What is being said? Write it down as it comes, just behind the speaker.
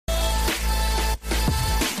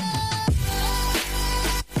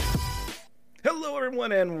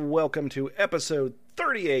everyone, and welcome to episode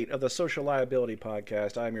 38 of the Social Liability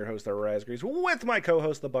Podcast. I'm your host, the Raspberries, with my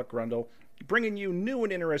co-host, the Buck Grundle, bringing you new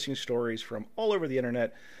and interesting stories from all over the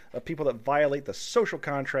internet of people that violate the social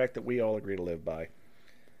contract that we all agree to live by.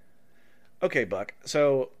 Okay, Buck.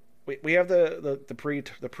 So we have the pre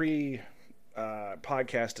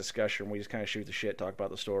podcast discussion. We just kind of shoot the shit, talk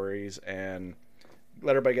about the stories, and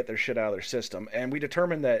let everybody get their shit out of their system. And we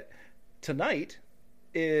determined that tonight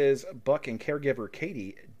is Buck and caregiver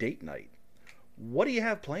Katie date night. What do you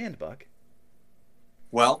have planned, Buck?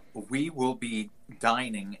 Well, we will be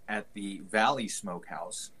dining at the Valley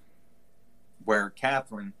Smokehouse, where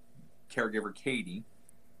Catherine, caregiver Katie,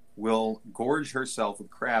 will gorge herself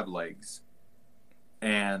with crab legs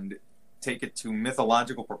and take it to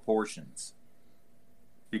mythological proportions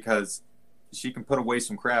because she can put away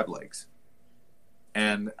some crab legs.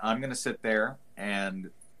 And I'm going to sit there and,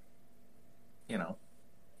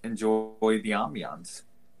 enjoy the ambiance.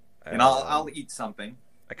 And I'll eat something.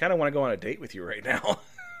 I kind of want to go on a date with you right now.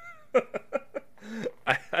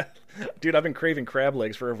 Dude, I've been craving crab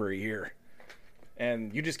legs for over a year.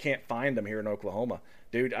 And you just can't find them here in Oklahoma.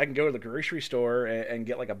 Dude, I can go to the grocery store and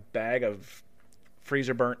get like a bag of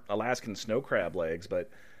freezer burnt Alaskan snow crab legs, but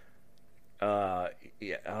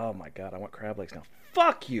yeah, oh my god, I want crab legs now.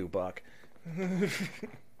 Fuck you, Buck.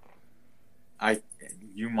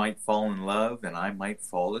 You might fall in love and I might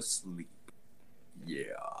fall asleep. Yeah.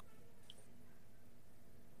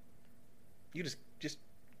 You just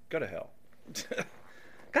go to hell.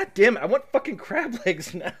 God damn it, I want fucking crab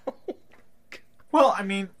legs now. Well,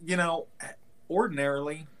 not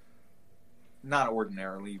ordinarily,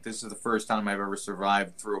 this is the first time I've ever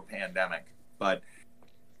survived through a pandemic, but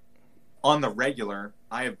on the regular,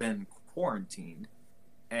 I have been quarantined,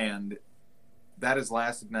 and that has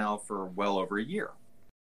lasted now for well over a year.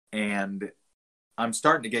 And I'm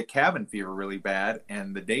starting to get cabin fever really bad,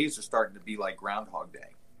 and the days are starting to be like Groundhog Day.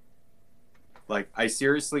 Like, I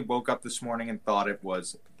seriously woke up this morning and thought it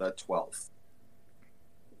was the 12th.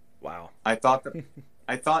 Wow. I thought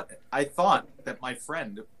that my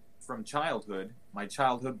friend from childhood, my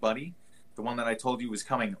childhood buddy, the one that I told you was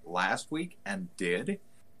coming last week and did,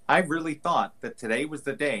 I really thought that today was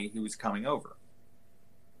the day he was coming over.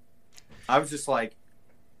 I was just like,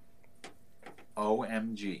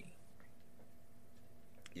 OMG.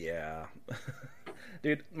 Yeah.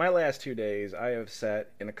 Dude, my last 2 days, I have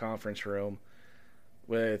sat in a conference room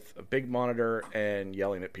with a big monitor and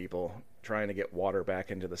yelling at people, trying to get water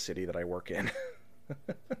back into the city that I work in.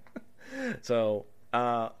 So,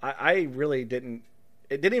 I really didn't...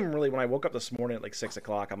 It didn't even really... When I woke up this morning at like 6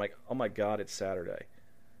 o'clock, I'm like, oh my god, it's Saturday.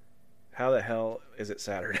 How the hell is it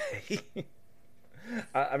Saturday?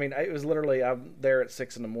 It was literally, I'm there at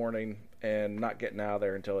 6 in the morning and not getting out of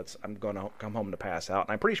there until I'm going to come home to pass out.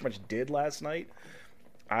 And I pretty much did last night.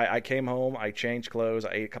 I came home, I changed clothes,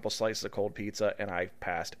 I ate a couple slices of cold pizza, and I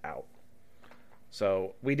passed out.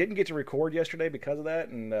 So we didn't get to record yesterday because of that,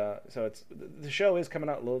 and so the show is coming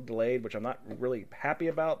out a little delayed, which I'm not really happy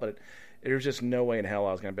about, but there's just no way in hell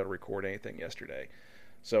I was going to be able to record anything yesterday.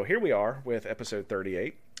 So here we are with episode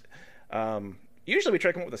 38. Usually we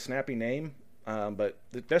try to come up with a snappy name, but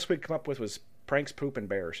the best we could come up with was Pranks, Poop, and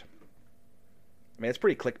Bears. I mean, it's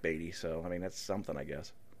pretty clickbaity, so, that's something, I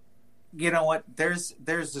guess. You know what? There's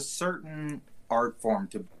a certain art form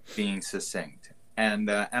to being succinct,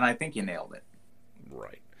 and I think you nailed it.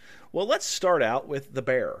 Right. Well, let's start out with the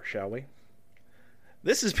bear, shall we?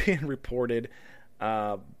 This is being reported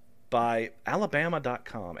by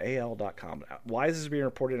Alabama.com, AL.com. Why is this being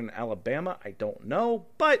reported in Alabama? I don't know,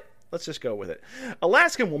 but let's just go with it.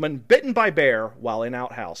 Alaskan woman bitten by bear while in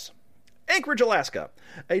outhouse. Anchorage, Alaska.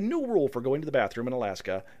 A new rule for going to the bathroom in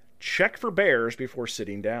Alaska. Check for bears before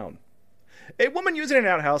sitting down. A woman using an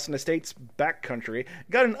outhouse in the state's backcountry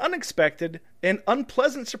got an unexpected and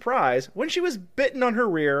unpleasant surprise when she was bitten on her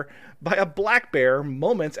rear by a black bear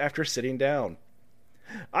moments after sitting down.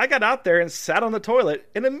 I got out there and sat on the toilet,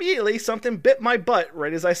 and immediately something bit my butt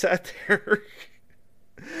right as I sat there.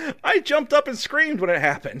 I jumped up and screamed when it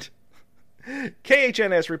happened.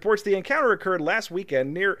 KHNS reports the encounter occurred last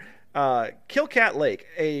weekend near Killcat Lake,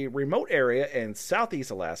 a remote area in southeast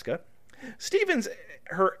Alaska. Stevens,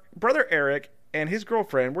 her brother Eric, and his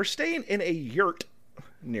girlfriend were staying in a yurt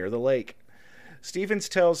near the lake. Stevens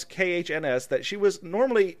tells KHNS that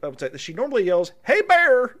she normally yells, "Hey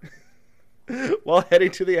bear!" while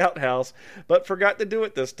heading to the outhouse, but forgot to do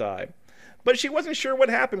it this time. But she wasn't sure what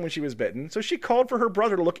happened when she was bitten, so she called for her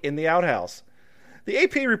brother to look in the outhouse. The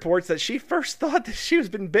AP reports that she first thought that she was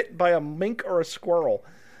been bitten by a mink or a squirrel.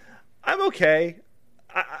 I'm okay.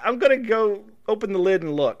 I'm going to go open the lid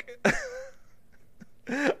and look.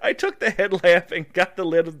 I took the headlamp and got the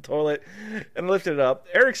lid of the toilet and lifted it up.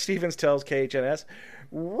 Eric Stevens tells KHNS,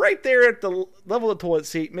 right there at the level of the toilet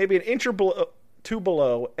seat, maybe an inch or two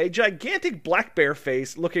below, a gigantic black bear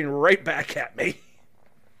face looking right back at me.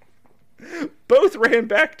 Both ran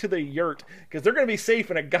back to the yurt, because they're going to be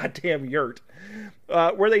safe in a goddamn yurt,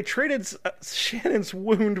 where they treated Shannon's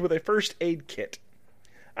wound with a first aid kit.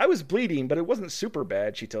 I was bleeding, but it wasn't super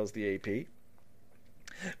bad, she tells the AP.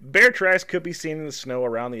 Bear tracks could be seen in the snow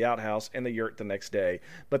around the outhouse and the yurt the next day,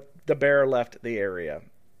 but the bear left the area.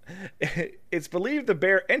 It's believed the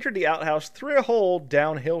bear entered the outhouse through a hole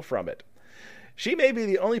downhill from it. She may be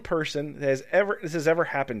the only person this has ever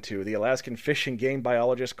happened to, the Alaskan fish and game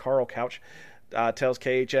biologist Carl Couch tells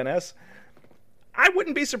KHNS. I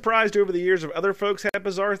wouldn't be surprised over the years if other folks had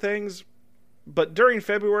bizarre things, but during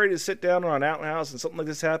February to sit down on an outhouse and something like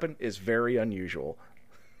this happen is very unusual.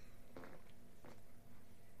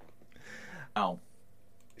 Oh.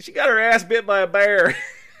 She got her ass bit by a bear.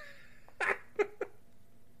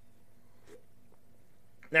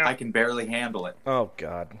 Now, I can barely handle it. Oh,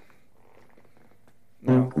 God.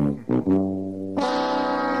 No.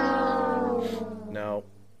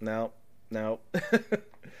 No.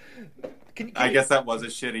 I guess that was a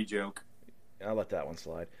shitty joke. I'll let that one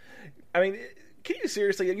slide. I mean, can you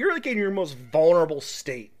seriously? You're like in your most vulnerable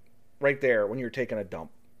state right there when you're taking a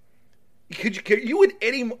dump. Could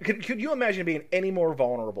you imagine being any more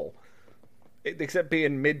vulnerable, except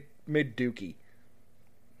being mid dookie?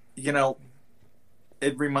 You know,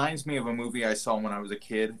 it reminds me of a movie I saw when I was a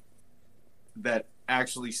kid that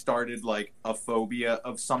actually started like a phobia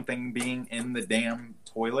of something being in the damn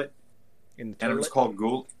toilet. In the toilet? And it was called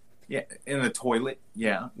Ghoul. Yeah, in the toilet.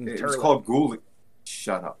 Yeah, it was toilet. called Ghoul.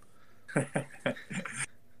 Shut up.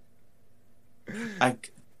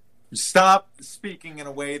 Stop speaking in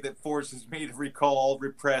a way that forces me to recall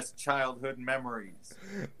repressed childhood memories.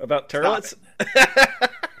 About toilets?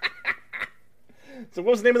 So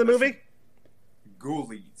what was the name of the movie?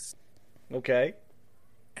 Ghoulies. Okay.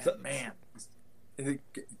 And man, the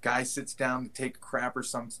guy sits down to take a crap or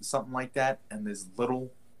something like that, and this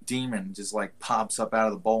little demon just like pops up out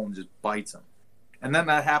of the bowl and just bites him. And then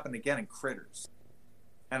that happened again in Critters.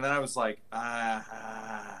 And then I was like,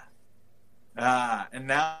 and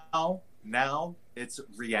now it's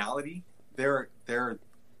reality. They're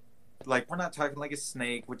like, we're not talking like a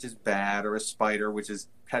snake, which is bad, or a spider, which is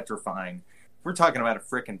petrifying. We're talking about a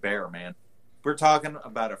frickin' bear, man. We're talking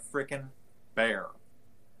about a frickin' bear.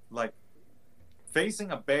 Like,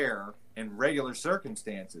 facing a bear in regular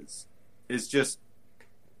circumstances is just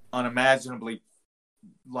unimaginably,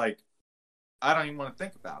 like, I don't even want to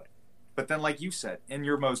think about it. But then, like you said, in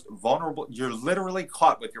your most vulnerable, you're literally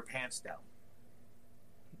caught with your pants down.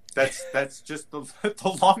 That's just the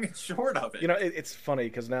long and short of it. You know, it's funny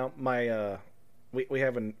because now we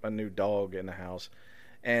have a new dog in the house,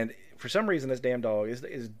 and for some reason this damn dog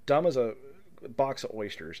is dumb as a box of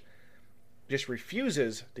oysters. Just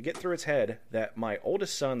refuses to get through its head that my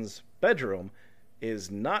oldest son's bedroom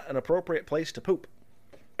is not an appropriate place to poop.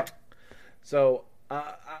 So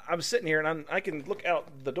I'm sitting here and I can look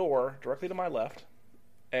out the door directly to my left,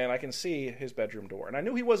 and I can see his bedroom door. And I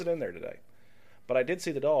knew he wasn't in there today, but I did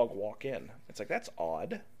see the dog walk in. It's like, that's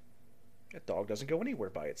odd. That dog doesn't go anywhere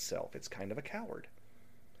by itself. It's kind of a coward.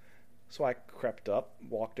 So I crept up,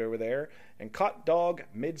 walked over there, and caught dog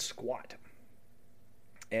mid-squat.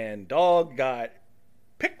 And dog got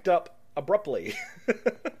picked up abruptly.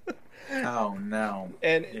 Oh, no.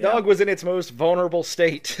 And dog was in its most vulnerable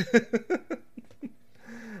state.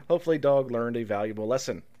 Hopefully dog learned a valuable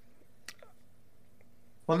lesson.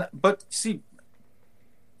 Well, but see,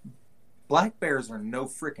 black bears are no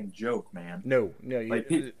freaking joke, man. No, like,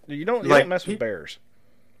 you don't mess with bears.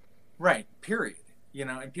 Right, period. You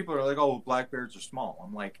know, and people are like, oh, black bears are small.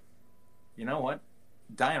 I'm like, you know what?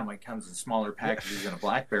 Dynamite comes in smaller packages than a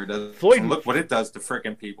black bear does. Look what it does to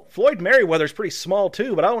frickin' people. Floyd Merriweather's pretty small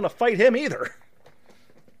too, but I don't want to fight him either.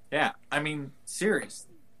 Yeah, I mean, serious.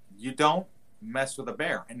 You don't mess with a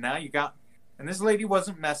bear. And now and this lady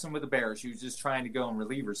wasn't messing with a bear. She was just trying to go and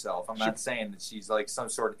relieve herself. I'm not saying that she's like some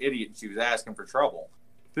sort of idiot and she was asking for trouble.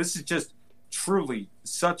 This is just truly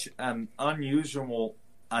such an unusual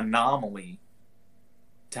anomaly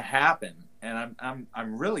to happen. And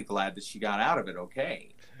I'm really glad that she got out of it okay.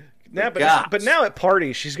 Yeah, but now at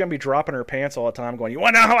parties, she's going to be dropping her pants all the time going, you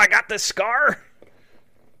want to know how I got this scar?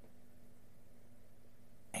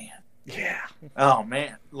 Man. Yeah. Oh,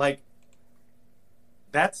 man. Like,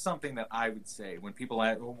 that's something that I would say when people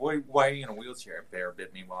ask, why are you in a wheelchair? A bear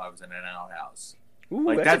bit me while I was in an outhouse. Ooh,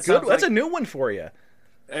 like, that's a new one for you.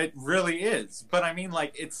 It really is. But I mean,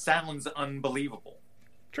 like, it sounds unbelievable.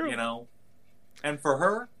 True. You know? And for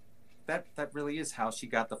her, that really is how she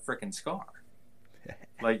got the frickin' scar.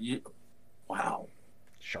 Wow.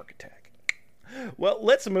 Shark attack. Well,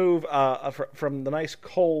 let's move from the nice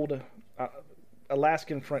cold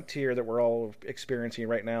Alaskan frontier that we're all experiencing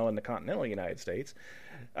right now in the continental United States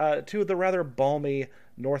to the rather balmy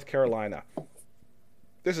North Carolina.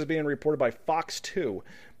 This is being reported by Fox 2.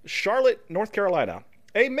 Charlotte, North Carolina.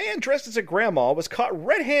 A man dressed as a grandma was caught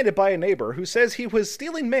red-handed by a neighbor who says he was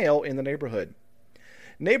stealing mail in the neighborhood.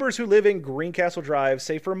 Neighbors who live in Greencastle Drive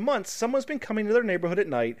say for months someone's been coming to their neighborhood at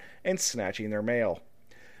night and snatching their mail.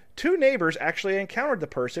 Two neighbors actually encountered the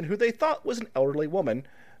person who they thought was an elderly woman,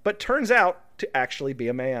 but turns out to actually be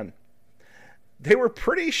a man. They were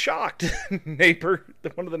pretty shocked,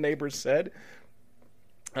 one of the neighbors said.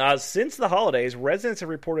 Since the holidays, residents have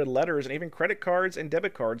reported letters and even credit cards and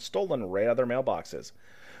debit cards stolen right out of their mailboxes.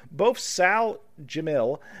 Both Sal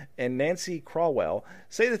Jamil and Nancy Crawwell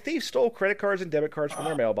say the thief stole credit cards and debit cards from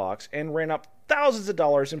their mailbox and ran up thousands of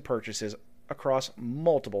dollars in purchases across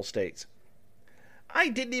multiple states. I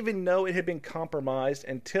didn't even know it had been compromised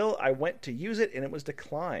until I went to use it and it was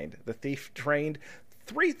declined. The thief drained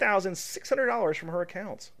 $3,600 from her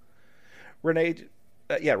accounts.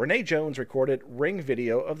 Renee Jones recorded Ring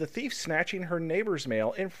video of the thief snatching her neighbor's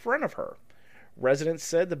mail in front of her. Residents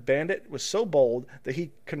said the bandit was so bold that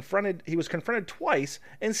he was confronted twice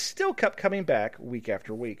and still kept coming back week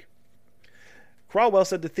after week. Crawwell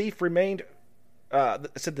said the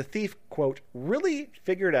thief, quote, really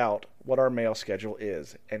figured out what our mail schedule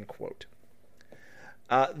is, end quote.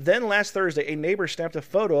 Then last Thursday, a neighbor snapped a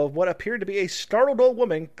photo of what appeared to be a startled old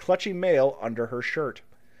woman clutching mail under her shirt.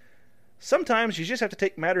 Sometimes you just have to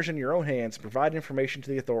take matters in your own hands and provide information to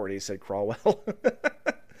the authorities, said Crawwell.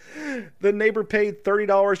 The neighbor paid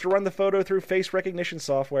 $30 to run the photo through face recognition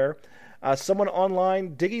software. Someone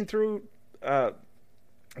online digging turned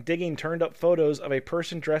up photos of a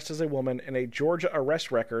person dressed as a woman in a Georgia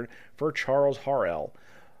arrest record for Charles Harrell.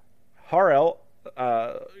 Harrell,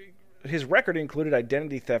 his record included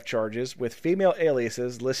identity theft charges with female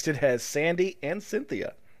aliases listed as Sandy and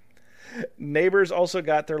Cynthia. Neighbors also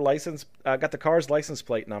got the car's license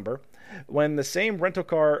plate number. When the same rental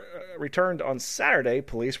car returned on Saturday,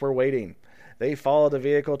 police were waiting. They followed the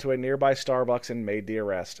vehicle to a nearby Starbucks and made the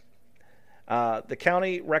arrest. The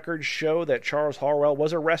county records show that Charles Harwell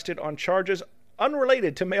was arrested on charges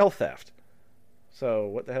unrelated to mail theft. So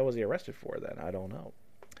what the hell was he arrested for then? I don't know.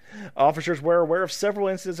 Officers were aware of several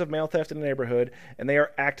incidents of mail theft in the neighborhood, and they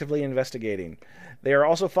are actively investigating. They are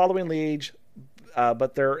also following leads,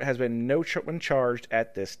 but there has been no one charged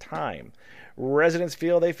at this time. Residents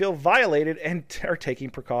feel violated and are taking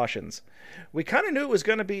precautions. We kind of knew it was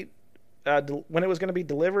going to be when it was going to be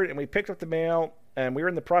delivered, and we picked up the mail, and we were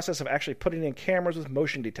in the process of actually putting in cameras with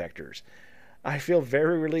motion detectors. I feel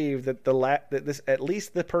very relieved that at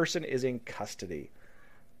least the person is in custody.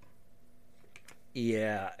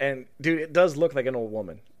 Yeah, and dude, it does look like an old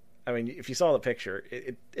woman. I mean, if you saw the picture,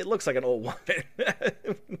 it looks like an old woman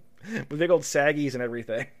with big old saggies and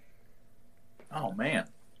everything. Oh man!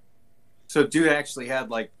 So, dude actually had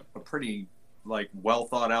like a pretty well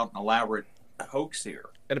thought out and elaborate hoax here.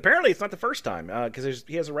 And apparently, it's not the first time because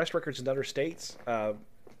he has arrest records in other states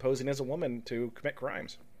posing as a woman to commit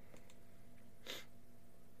crimes.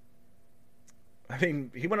 I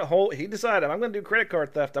mean, he decided, I'm going to do credit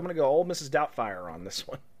card theft. I'm going to go old Mrs. Doubtfire on this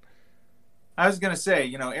one. I was going to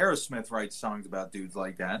say, Aerosmith writes songs about dudes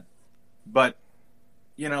like that. But,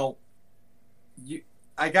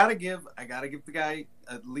 I gotta give the guy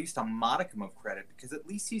at least a modicum of credit because at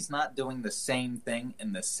least he's not doing the same thing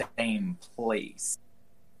in the same place.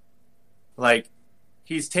 Like,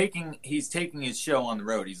 he's taking his show on the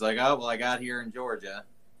road. He's like, oh, well, I got here in Georgia.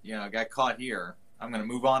 I got caught here. I'm going to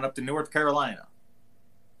move on up to North Carolina.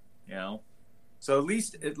 So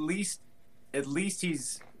at least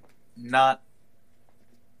he's not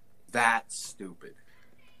that stupid.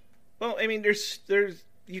 Well, I mean, there's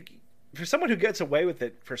for someone who gets away with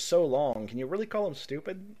it for so long, can you really call him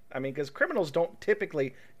stupid? I mean, because criminals don't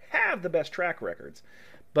typically have the best track records,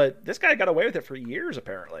 but this guy got away with it for years,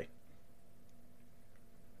 apparently.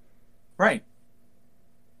 Right.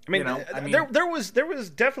 I mean, there was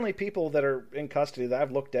definitely people that are in custody that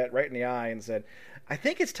I've looked at right in the eye and said, I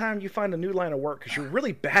think it's time you find a new line of work because you're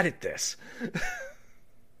really bad at this.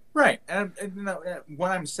 Right. And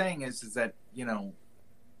what I'm saying is that,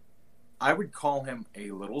 I would call him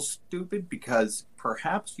a little stupid because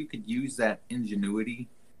perhaps you could use that ingenuity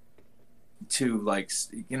to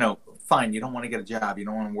fine, you don't want to get a job, you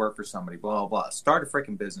don't want to work for somebody, blah, blah, blah. Start a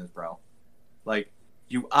freaking business, bro.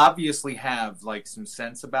 You obviously have some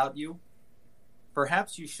sense about you.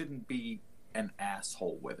 Perhaps you shouldn't be an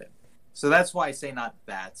asshole with it. So that's why I say not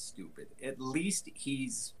that stupid. At least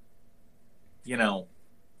he's,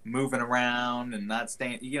 moving around and not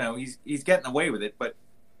staying. He's getting away with it, but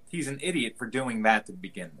he's an idiot for doing that to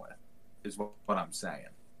begin with, is what I'm saying.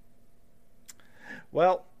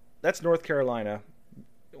 Well, that's North Carolina.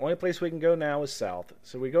 The only place we can go now is south.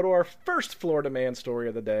 So we go to our first Florida man story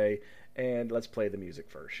of the day, and let's play the music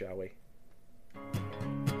first, shall we?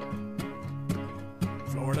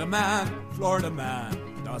 Florida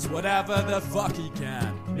man, does whatever the fuck he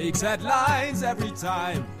can. Makes headlines every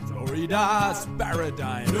time. Florida's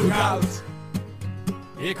paradigm. Look out!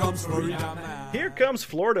 Here comes Florida man. Here comes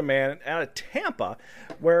Florida man out of Tampa,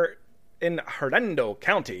 where in Hernando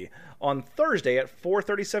County on Thursday at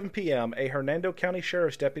 4:37 p.m., a Hernando County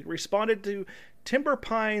Sheriff's deputy responded to Timber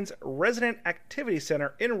Pines Resident Activity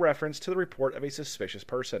Center in reference to the report of a suspicious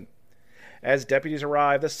person. As deputies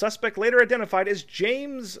arrived, the suspect, later identified as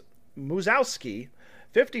James Muzowski,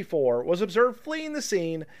 54, was observed fleeing the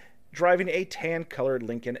scene, driving a tan-colored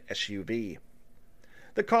Lincoln SUV.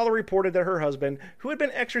 The caller reported that her husband, who had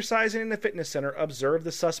been exercising in the fitness center, observed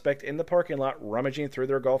the suspect in the parking lot rummaging through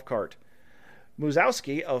their golf cart.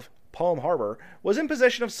 Muzowski, of Palm Harbor, was in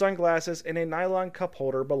possession of sunglasses and a nylon cup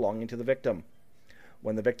holder belonging to the victim.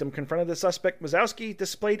 When the victim confronted the suspect, Muzowski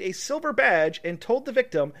displayed a silver badge and told the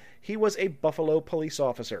victim he was a Buffalo police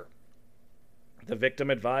officer. The victim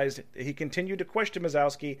advised he continued to question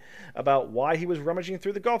Muzowski about why he was rummaging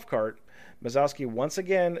through the golf cart. Muzowski once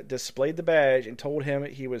again displayed the badge and told him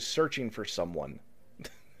he was searching for someone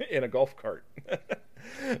in a golf cart.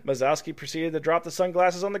 Muzowski proceeded to drop the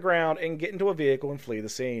sunglasses on the ground and get into a vehicle and flee the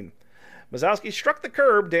scene. Muzowski struck the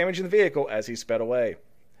curb, damaging the vehicle as he sped away.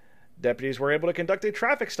 Deputies were able to conduct a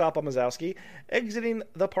traffic stop on Muzowski, exiting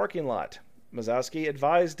the parking lot. Muzowski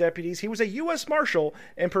advised deputies he was a U.S. Marshal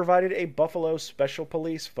and provided a Buffalo Special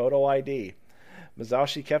Police photo ID.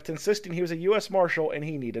 Muzowski kept insisting he was a U.S. Marshal and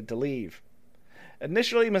he needed to leave.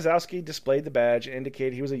 Initially, Muzowski displayed the badge and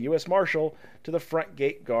indicated he was a U.S. Marshal to the front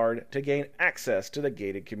gate guard to gain access to the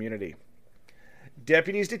gated community.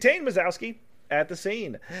 Deputies detained Muzowski at the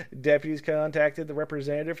scene. Deputies contacted the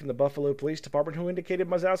representative from the Buffalo Police Department who indicated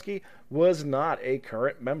Muzowski was not a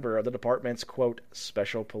current member of the department's, quote,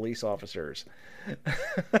 special police officers,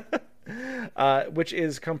 which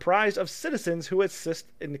is comprised of citizens who assist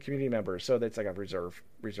in the community members. So that's like a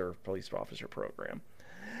reserve police officer program.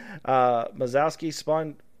 Muzowski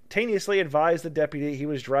spontaneously advised the deputy he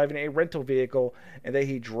was driving a rental vehicle and that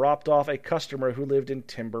he dropped off a customer who lived in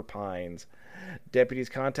Timber Pines. Deputies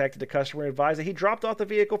contacted the customer and advised that he dropped off the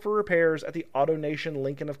vehicle for repairs at the AutoNation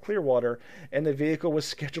Lincoln of Clearwater, and the vehicle was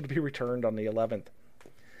scheduled to be returned on the 11th.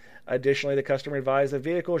 Additionally, the customer advised the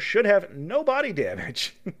vehicle should have no body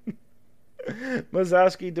damage.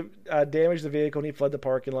 Muzowski damaged the vehicle and he fled the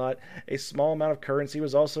parking lot. A small amount of currency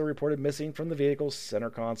was also reported missing from the vehicle's center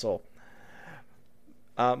console.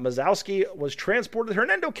 Muzowski was transported to the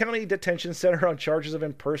Hernando County Detention Center on charges of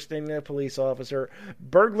impersonating a police officer,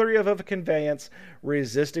 burglary of a conveyance,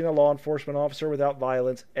 resisting a law enforcement officer without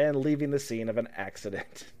violence, and leaving the scene of an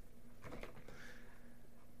accident.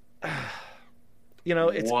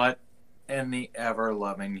 It's... What in the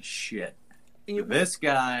ever-loving shit? This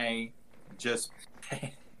guy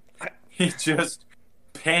he just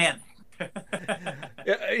panicked.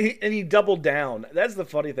 And he doubled down. That's the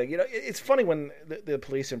funny thing. It's funny when the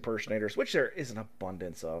police impersonators, which there is an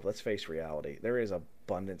abundance of, let's face reality, there is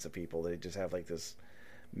abundance of people that just have like this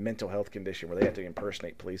mental health condition where they have to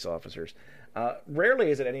impersonate police officers.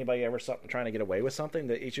 Rarely is it anybody ever trying to get away with something.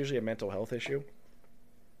 That it's usually a mental health issue.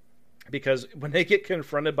 Because when they get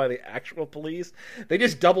confronted by the actual police, they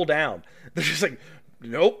just double down. They're just like,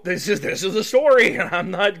 nope, this is the story, and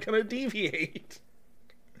I'm not going to deviate.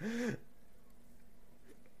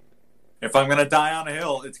 If I'm going to die on a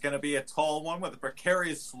hill, it's going to be a tall one with a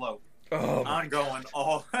precarious slope. Oh, I'm going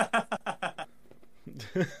all...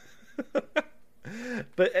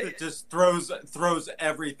 But it just throws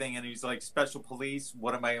everything, and he's like, special police?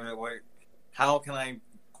 What am I going to... How can I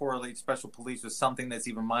correlate special police with something that's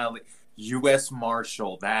even mildly... U.S.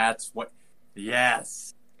 Marshal, that's what...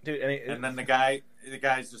 Yes. Dude, and then the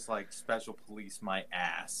guy's just like, special police my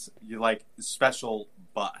ass. You like, special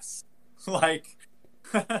bus. Like...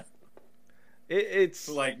 It's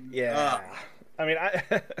like, yeah. I mean,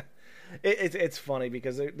 it's funny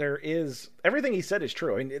because there is everything he said is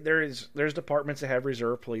true. I mean, there's departments that have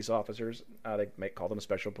reserve police officers. They may call them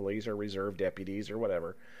special police or reserve deputies or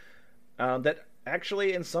whatever. That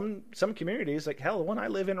actually in some communities, like hell, the one I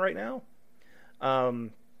live in right now,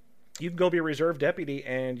 you can go be a reserve deputy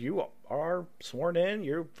and you are sworn in.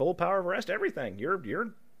 You're full power of arrest. Everything. You're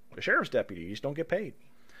a sheriff's deputy. You just don't get paid.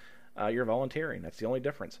 You're volunteering. That's the only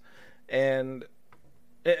difference. And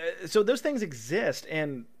so those things exist.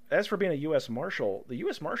 And as for being a U.S. Marshal, the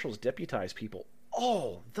U.S. Marshals deputize people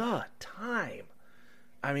all the time.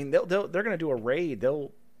 I mean, they're going to do a raid.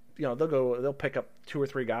 They'll pick up 2 or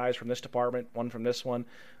 3 guys from this department, one from this one,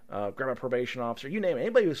 grab a probation officer, you name it.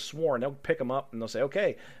 Anybody who's sworn, they'll pick them up and they'll say,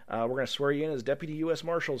 okay, we're going to swear you in as deputy U.S.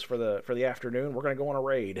 Marshals for the afternoon. We're going to go on a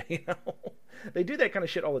raid. They do that kind of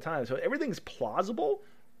shit all the time. So everything's plausible.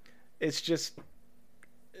 It's just,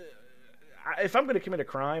 if I'm going to commit a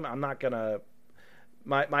crime, I'm not going to,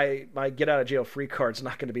 my get out of jail free card's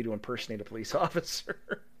not going to be to impersonate a police officer.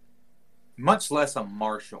 Much less a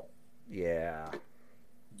marshal. Yeah.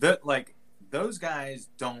 Those guys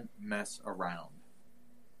don't mess around.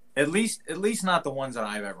 At least not the ones that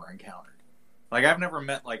I've ever encountered. Like, I've never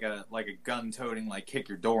met like a gun-toting, like, kick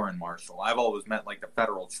your door in marshal. I've always met like the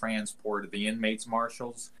federal transport of the inmates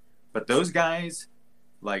marshals. But those guys,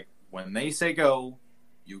 like, when they say go,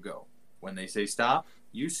 you go. When they say stop,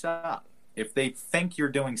 you stop. If they think you're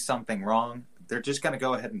doing something wrong, they're just going to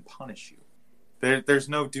go ahead and punish you. There's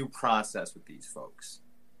no due process with these folks.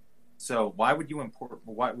 So why would you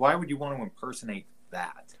why would you want to impersonate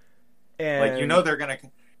that? And like, you know, they're gonna come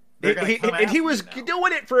and he was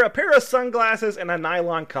doing it for a pair of sunglasses and a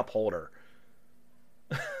nylon cup holder.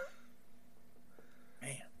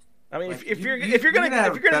 Man, I mean, like, if you're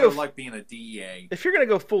gonna go like being a DEA, if you're gonna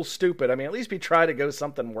go full stupid, I mean, at least try to go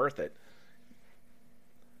something worth it.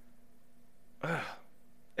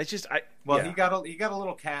 It's just he got a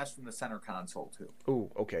little cash from the center console too. Ooh,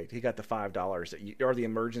 okay. He got the $5 or the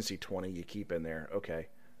emergency 20 you keep in there. Okay,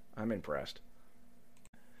 I'm impressed.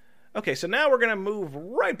 Okay, so now we're gonna move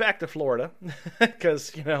right back to Florida because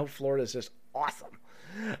Florida's just awesome.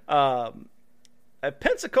 A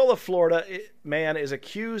Pensacola, Florida man is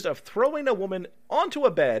accused of throwing a woman onto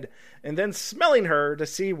a bed and then smelling her to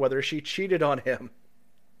see whether she cheated on him.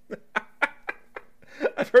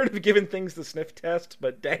 I've heard of giving things the sniff test,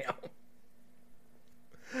 but damn.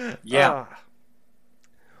 Yeah.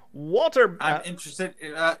 Walter, I'm interested.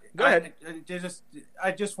 Go ahead.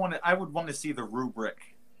 I would want to see the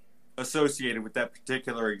rubric associated with that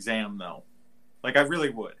particular exam, though. Like, I really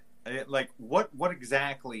would. Like, what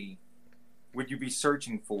exactly would you be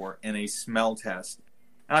searching for in a smell test?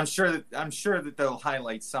 And I'm sure that they'll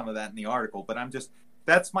highlight some of that in the article, but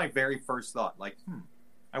that's my very first thought. Like,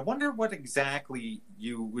 I wonder what exactly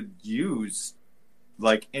you would use,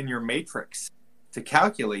 like, in your matrix to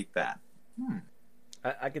calculate that.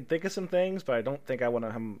 I can think of some things, but I don't think I want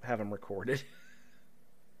to have them recorded.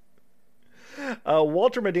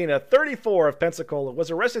 Walter Medina, 34, of Pensacola, was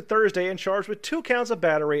arrested Thursday and charged with 2 counts of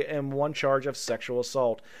battery and 1 charge of sexual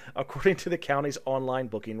assault, according to the county's online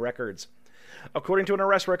booking records. According to an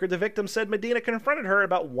arrest record, the victim said Medina confronted her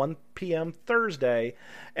about 1 p.m. Thursday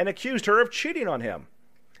and accused her of cheating on him.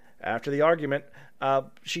 After the argument,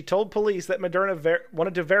 she told police that Medina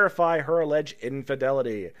wanted to verify her alleged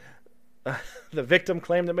infidelity. The victim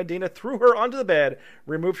claimed that Medina threw her onto the bed,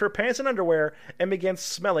 removed her pants and underwear, and began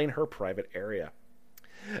smelling her private area.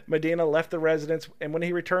 Medina left the residence, and when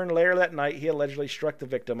he returned later that night, he allegedly struck the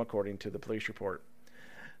victim, according to the police report.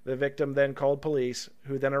 The victim then called police,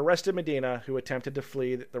 who then arrested Medina, who attempted to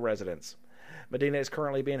flee the residence. Medina is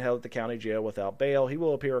currently being held at the county jail without bail. He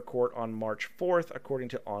will appear in court on March 4th, according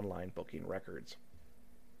to online booking records.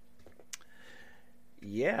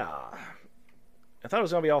 Yeah. I thought it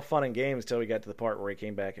was going to be all fun and games until we got to the part where he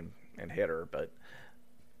came back and hit her, but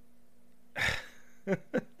I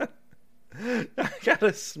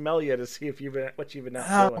gotta smell you to see what you've been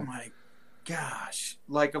out doing. Oh my gosh.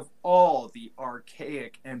 Like, of all the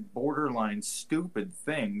archaic and borderline stupid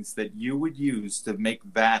things that you would use to make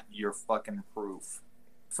that your fucking proof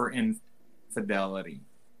for infidelity.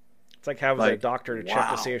 It's like having a doctor to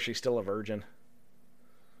check to see if she's still a virgin.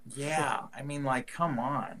 Yeah, I mean, like, come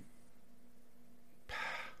on.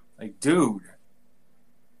 Like, dude,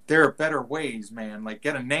 there are better ways, man. Like,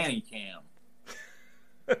 get a nanny cam.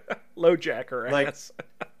 LoJack her ass.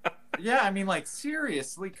 Yeah, I mean, like,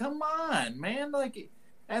 seriously, come on, man. Like,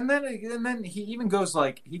 and then he even goes,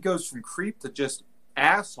 like, he goes from creep to just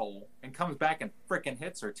asshole and comes back and frickin'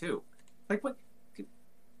 hits her too. Like, what?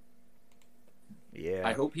 Yeah.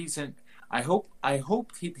 I hope he's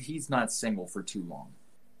not single for too long.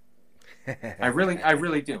 I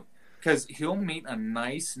really do. Because he'll meet a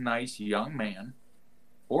nice young man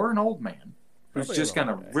or an old man who's just going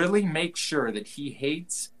to really make sure that he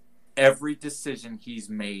hates every decision he's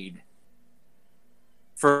made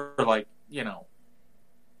for, like,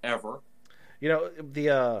 ever.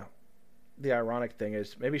 The ironic thing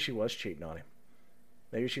is maybe she was cheating on him.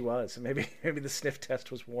 Maybe she was. Maybe the sniff test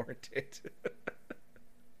was warranted.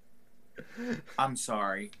 I'm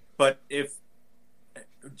sorry, but if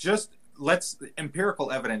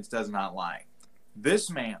empirical evidence does not lie. This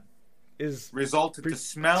man Is resulted to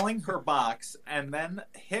smelling her box and then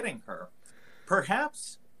hitting her.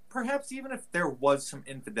 Perhaps even if there was some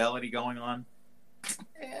infidelity going on.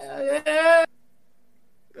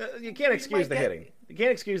 You can't excuse the hitting. You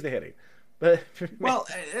can't excuse the hitting. But well,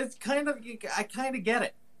 it's I kind of get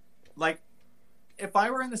it. Like, if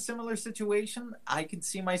I were in a similar situation, I could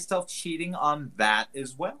see myself cheating on that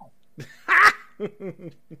as well.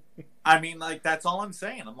 I mean, like, that's all I'm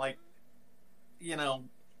saying. I'm like,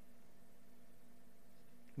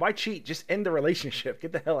 why cheat? Just end the relationship.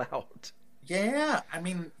 Get the hell out. Yeah, I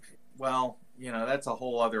mean, well, that's a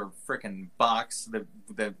whole other freaking box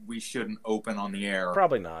that we shouldn't open on the air.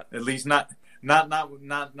 Probably not. At least not in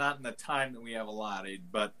the time that we have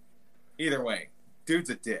allotted. But either way, dude's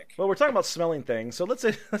a dick. Well, we're talking about smelling things, so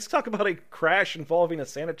let's talk about a crash involving a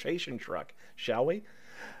sanitation truck, shall we?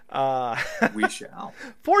 We shall.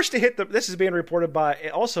 Forced to hit this is being reported by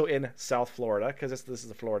also in South Florida, because this is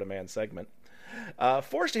the Florida Man segment.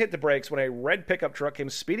 Forced to hit the brakes when a red pickup truck came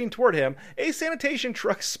speeding toward him, a sanitation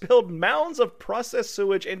truck spilled mounds of processed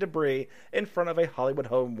sewage and debris in front of a Hollywood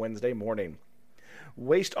home Wednesday morning.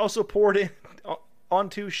 Waste also poured in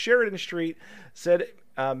onto Sheridan Street, said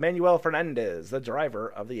Manuel Fernandez, the driver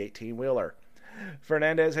of the 18-wheeler.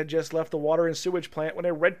 Fernandez had just left the water and sewage plant when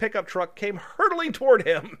a red pickup truck came hurtling toward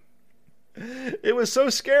him. It was so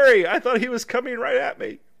scary. I thought he was coming right at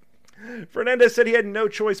me. Fernandez said he had no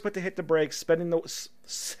choice but to hit the brakes,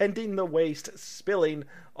 sending the waste spilling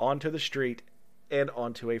onto the street and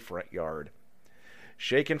onto a front yard.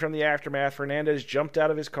 Shaken from the aftermath, Fernandez jumped out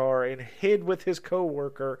of his car and hid with his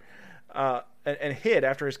co-worker, and hid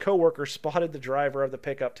after his co-worker spotted the driver of the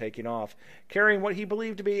pickup taking off, carrying what he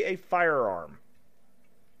believed to be a firearm.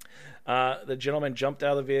 The gentleman jumped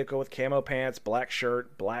out of the vehicle with camo pants, black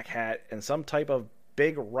shirt, black hat, and some type of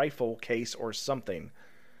big rifle case or something.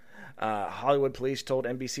 Hollywood police told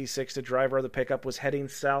NBC6 the driver of the pickup was heading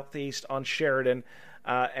southeast on Sheridan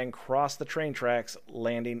and crossed the train tracks,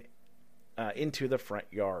 landing into the front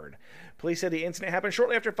yard. Police said the incident happened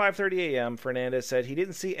shortly after 5:30 a.m. Fernandez said he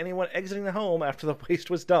didn't see anyone exiting the home after the waste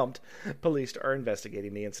was dumped. Police are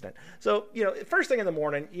investigating the incident. So, first thing in the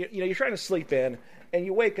morning, you're trying to sleep in, and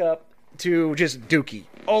you wake up to just dookie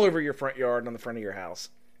all over your front yard and on the front of your house.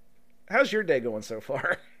 How's your day going so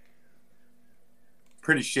far?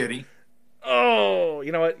 Pretty shitty. Oh,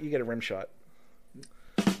 you know what? You get a rim shot.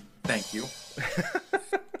 Thank you.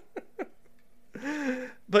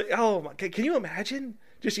 But can you imagine?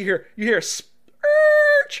 Just you hear a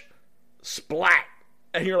splurge, splat,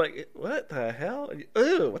 and you're like, what the hell?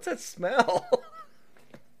 Ooh, what's that smell?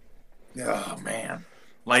 Oh man,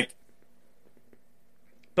 like.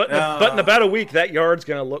 But in about a week, that yard's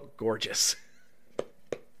gonna look gorgeous.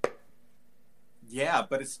 Yeah,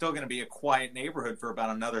 but it's still going to be a quiet neighborhood for about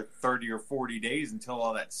another 30 or 40 days until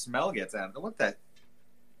all that smell gets out. What the?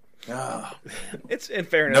 Oh, it's in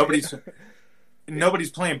fairness.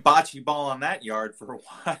 Nobody's playing bocce ball on that yard for a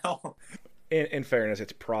while. In fairness,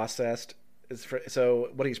 it's processed. So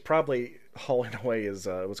what he's probably hauling away is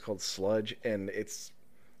what's called sludge, and it's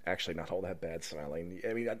actually not all that bad smelling.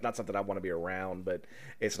 I mean, not something I want to be around, but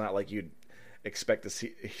it's not like you'd expect to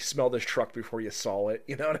smell this truck before you saw it.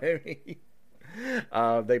 You know what I mean?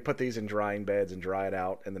 They put these in drying beds and dry it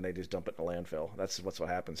out, and then they just dump it in the landfill. That's what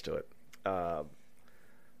happens to it.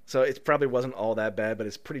 So it probably wasn't all that bad, but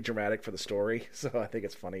it's pretty dramatic for the story. So I think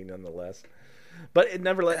it's funny nonetheless. But it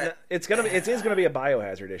is gonna be a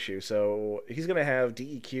biohazard issue. So he's gonna have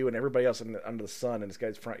DEQ and everybody else under the sun in this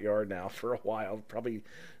guy's front yard now for a while, probably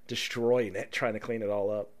destroying it, trying to clean it all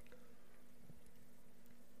up.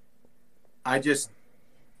 I just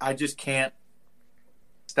can't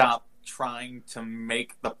stop trying to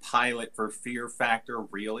make the pilot for Fear Factor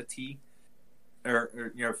Realty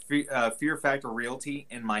Fear Factor Realty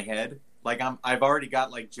in my head. Like I've already got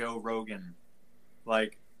like Joe Rogan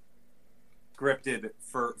like scripted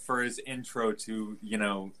for his intro to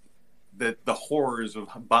the horrors of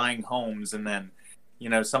buying homes, and then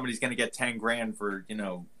somebody's going to get 10 grand for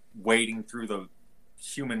wading through the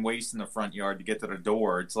human waste in the front yard to get to the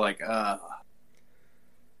door. It's like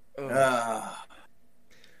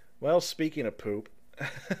Well, speaking of poop,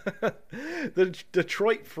 the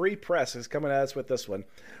Detroit Free Press is coming at us with this one.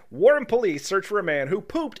 Warren police search for a man who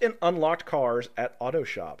pooped in unlocked cars at auto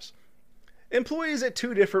shops. Employees at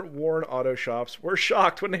 2 different Warren auto shops were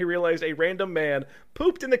shocked when they realized a random man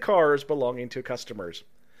pooped in the cars belonging to customers.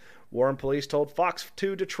 Warren police told Fox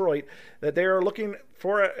 2 Detroit that they are looking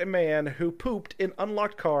for a man who pooped in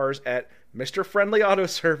unlocked cars at Mr. Friendly Auto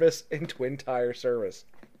Service and Twin Tire Service.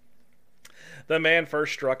 The man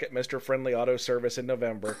first struck at Mr. Friendly Auto Service in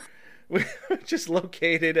November, which is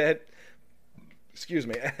located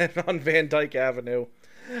on Van Dyke Avenue.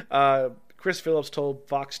 Chris Phillips told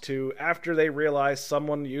Fox 2 after they realized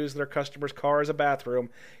someone used their customer's car as a bathroom,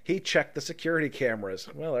 he checked the security cameras.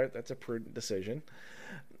 Well, that's a prudent decision.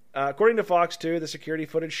 According to Fox 2, the security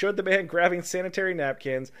footage showed the man grabbing sanitary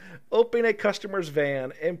napkins, opening a customer's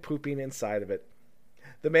van, and pooping inside of it.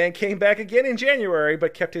 The man came back again in January,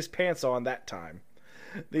 but kept his pants on that time.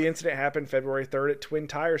 The incident happened February 3rd at Twin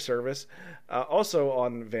Tire Service, also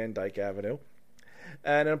on Van Dyke Avenue.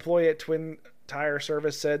 An employee at Twin Tire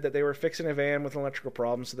Service said that they were fixing a van with an electrical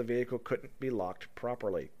problem, so the vehicle couldn't be locked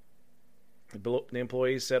properly. The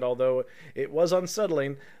employees said although it was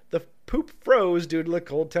unsettling, the poop froze due to the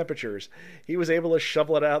cold temperatures. He was able to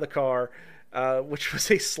shovel it out of the car, which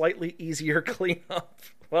was a slightly easier cleanup.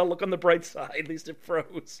 Well, look on the bright side, at least it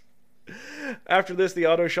froze. After this, the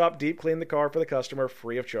auto shop deep cleaned the car for the customer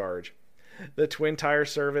free of charge. The Twin Tire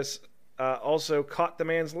Service also caught the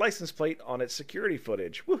man's license plate on its security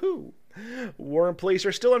footage. Woohoo! Warren police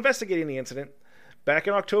are still investigating the incident. Back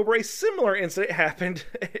in October, a similar incident happened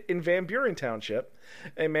in Van Buren Township.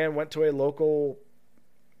 A man went to a local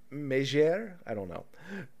megère,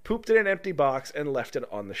 pooped in an empty box and left it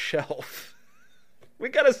on the shelf. We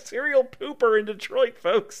got a serial pooper in Detroit,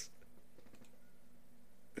 folks.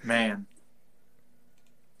 Man.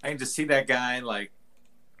 I can just see that guy, like,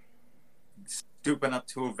 stooping up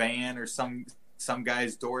to a van or some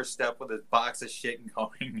guy's doorstep with a box of shit and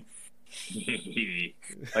going,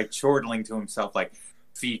 like, chortling to himself, like,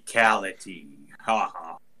 fecality. Ha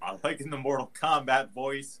ha. Like in the Mortal Kombat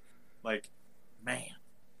voice. Like, man.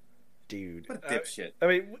 Dude. What a dipshit. I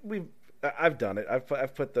mean, I've done it. I've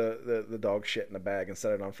put the dog shit in a bag and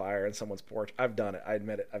set it on fire in someone's porch. I've done it. I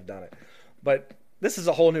admit it. I've done it. But this is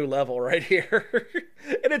a whole new level right here.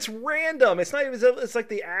 And it's random. It's not even, it's like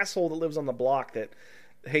the asshole that lives on the block that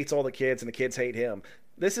hates all the kids and the kids hate him.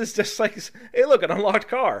 This is just like, hey, look, an unlocked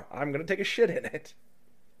car. I'm going to take a shit in it.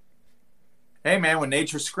 Hey, man, when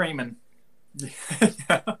nature's screaming.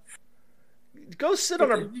 Go sit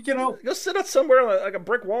on go sit on somewhere like a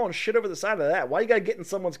brick wall and shit over the side of that. Why you got to get in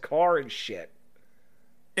someone's car and shit?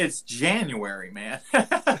 It's January, man.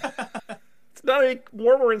 It's not any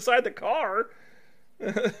warmer inside the car.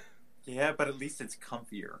 Yeah, but at least it's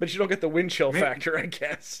comfier. But you don't get the wind chill factor, I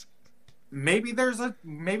guess. Maybe there's a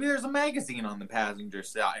magazine on the passenger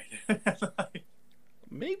side.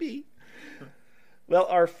 Maybe. Well,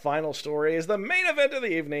 our final story is the main event of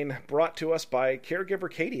the evening, brought to us by caregiver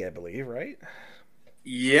Katie, I believe, right?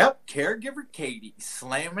 Yep, caregiver Katie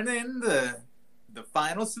slamming in the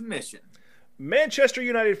final submission. Manchester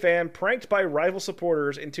United fan pranked by rival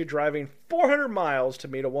supporters into driving 400 miles to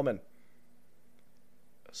meet a woman.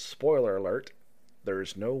 Spoiler alert,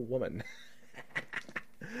 there's no woman.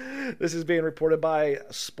 This is being reported by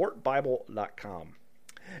sportbible.com.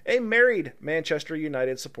 A married Manchester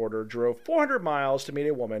United supporter drove 400 miles to meet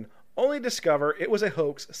a woman, only to discover it was a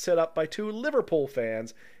hoax set up by two Liverpool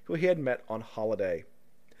fans who he had met on holiday.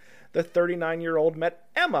 The 39-year-old met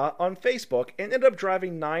Emma on Facebook and ended up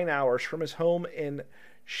driving 9 hours from his home in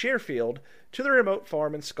Sherfield to the remote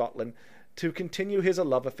farm in Scotland to continue his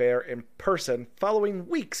love affair in person following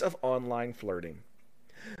weeks of online flirting.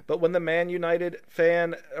 But when the Man United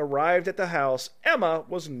fan arrived at the house, Emma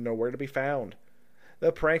was nowhere to be found.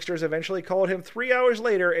 The pranksters eventually called him 3 hours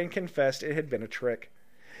later and confessed it had been a trick.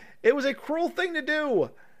 It was a cruel thing to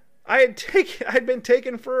do. I'd been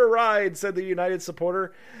taken for a ride, said the United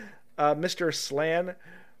supporter, Mr. Slan,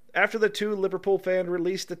 after the two Liverpool fans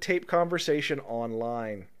released the tape conversation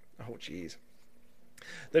online. Oh, jeez.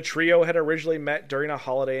 The trio had originally met during a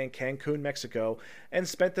holiday in Cancun, Mexico, and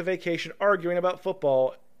spent the vacation arguing about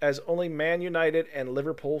football as only Man United and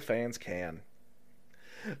Liverpool fans can.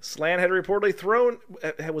 Slan was reportedly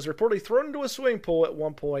thrown into a swimming pool at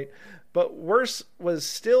one point, but worse was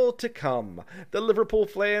still to come. The Liverpool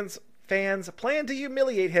fans planned to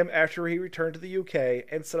humiliate him after he returned to the UK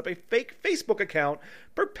and set up a fake Facebook account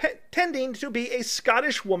pretending to be a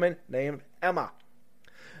Scottish woman named Emma.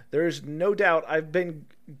 There's no doubt I've been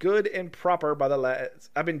done good and proper by the lads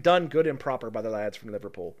from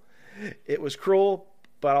Liverpool. It was cruel,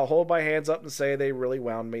 but I'll hold my hands up and say they really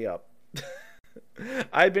wound me up.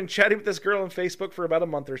 I'd been chatting with this girl on Facebook for about a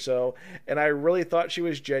month or so, and I really thought she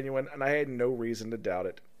was genuine, and I had no reason to doubt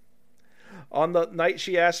it. On the night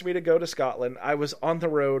she asked me to go to Scotland, I was on the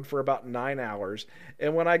road for about 9 hours,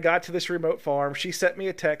 and when I got to this remote farm, she sent me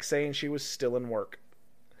a text saying she was still in work.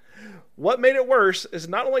 What made it worse is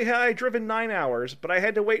not only had I driven 9 hours, but I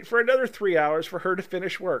had to wait for another 3 hours for her to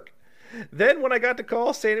finish work. Then when I got the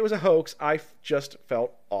call saying it was a hoax, I just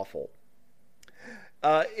felt awful.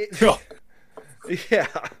 Yeah.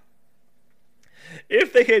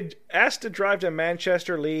 If they had asked to drive to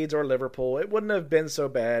Manchester, Leeds, or Liverpool, it wouldn't have been so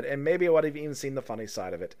bad, and maybe I would have even seen the funny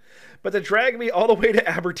side of it. But to drag me all the way to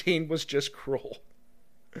Aberdeen was just cruel.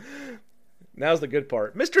 Now's the good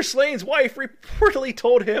part. Mr. Slane's wife reportedly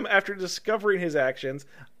told him after discovering his actions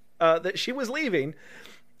that she was leaving,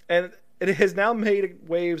 and it has now made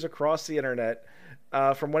waves across the internet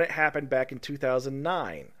from when it happened back in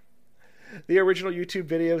 2009. The original YouTube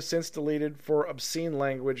video, since deleted for obscene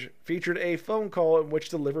language, featured a phone call in which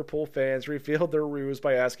the Liverpool fans revealed their ruse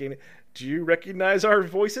by asking, "Do you recognize our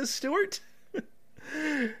voices, Stuart?"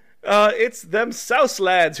 It's them Souse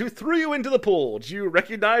lads who threw you into the pool. Do you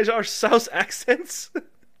recognize our Souse accents?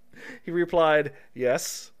 He replied,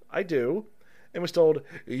 "Yes, I do," and was told,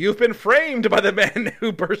 "You've been framed," by the men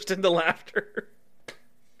who burst into laughter.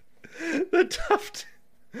 The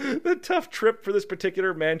tough trip for this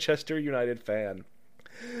particular Manchester United fan.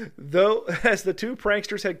 Though, as the two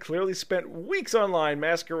pranksters had clearly spent weeks online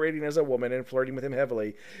masquerading as a woman and flirting with him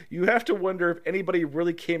heavily, you have to wonder if anybody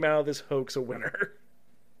really came out of this hoax a winner.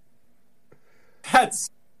 That's,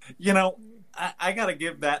 I got to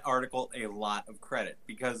give that article a lot of credit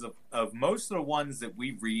because of most of the ones that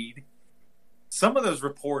we read, some of those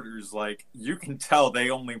reporters, like, you can tell they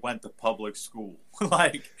only went to public school.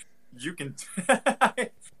 Like, you can...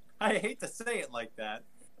 I hate to say it like that,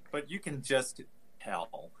 but you can just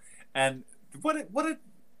tell. And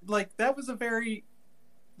that was a very,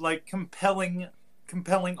 compelling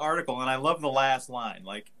article. And I love the last line.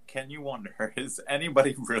 Like, can you wonder, is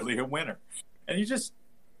anybody really a winner? And you're just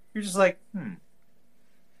like,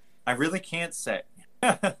 I really can't say.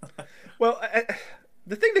 Well,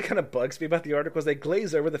 the thing that kind of bugs me about the article is they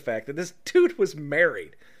glaze over the fact that this dude was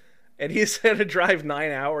married, and he's had to drive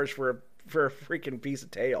 9 hours for a freaking piece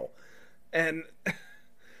of tail. And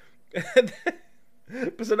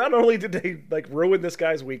so not only did they ruin this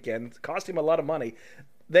guy's weekend, cost him a lot of money,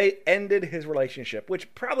 they ended his relationship,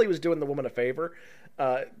 which probably was doing the woman a favor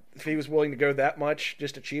if he was willing to go that much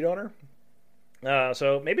just to cheat on her.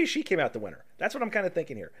 So maybe she came out the winner. That's what I'm kind of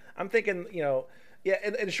thinking here. I'm thinking,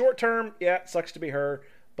 in short term, it sucks to be her,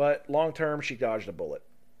 but long term, she dodged a bullet.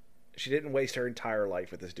 She didn't waste her entire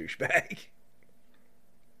life with this douchebag.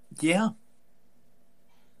 Yeah.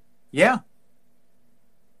 Yeah.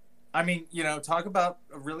 I mean, talk about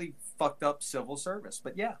a really fucked up civil service.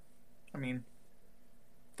 But yeah, I mean,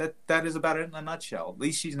 that is about it in a nutshell. At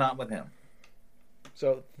least she's not with him.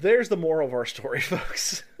 So there's the moral of our story,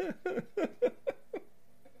 folks.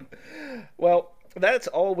 Well, that's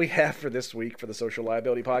all we have for this week for the Social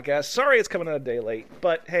Liability Podcast. Sorry it's coming out a day late,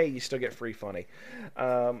 but hey, you still get free funny.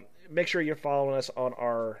 Make sure you're following us on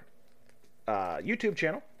our YouTube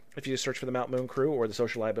channel. If you just search for the Mount Moon Crew or the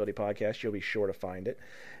Social Liability Podcast, you'll be sure to find it.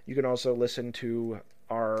 You can also listen to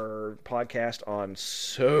our podcast on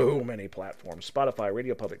so many platforms: Spotify,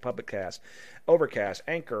 Radio Public, Public Cast, Overcast,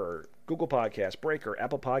 Anchor, Google Podcast, Breaker,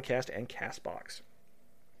 Apple Podcast, and CastBox.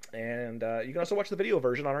 And you can also watch the video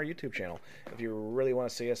version on our YouTube channel if you really want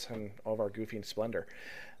to see us in all of our goofy splendor.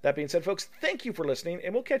 That being said, folks, thank you for listening,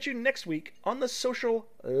 and we'll catch you next week on the Social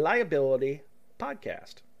Liability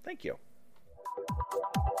Podcast. Thank you.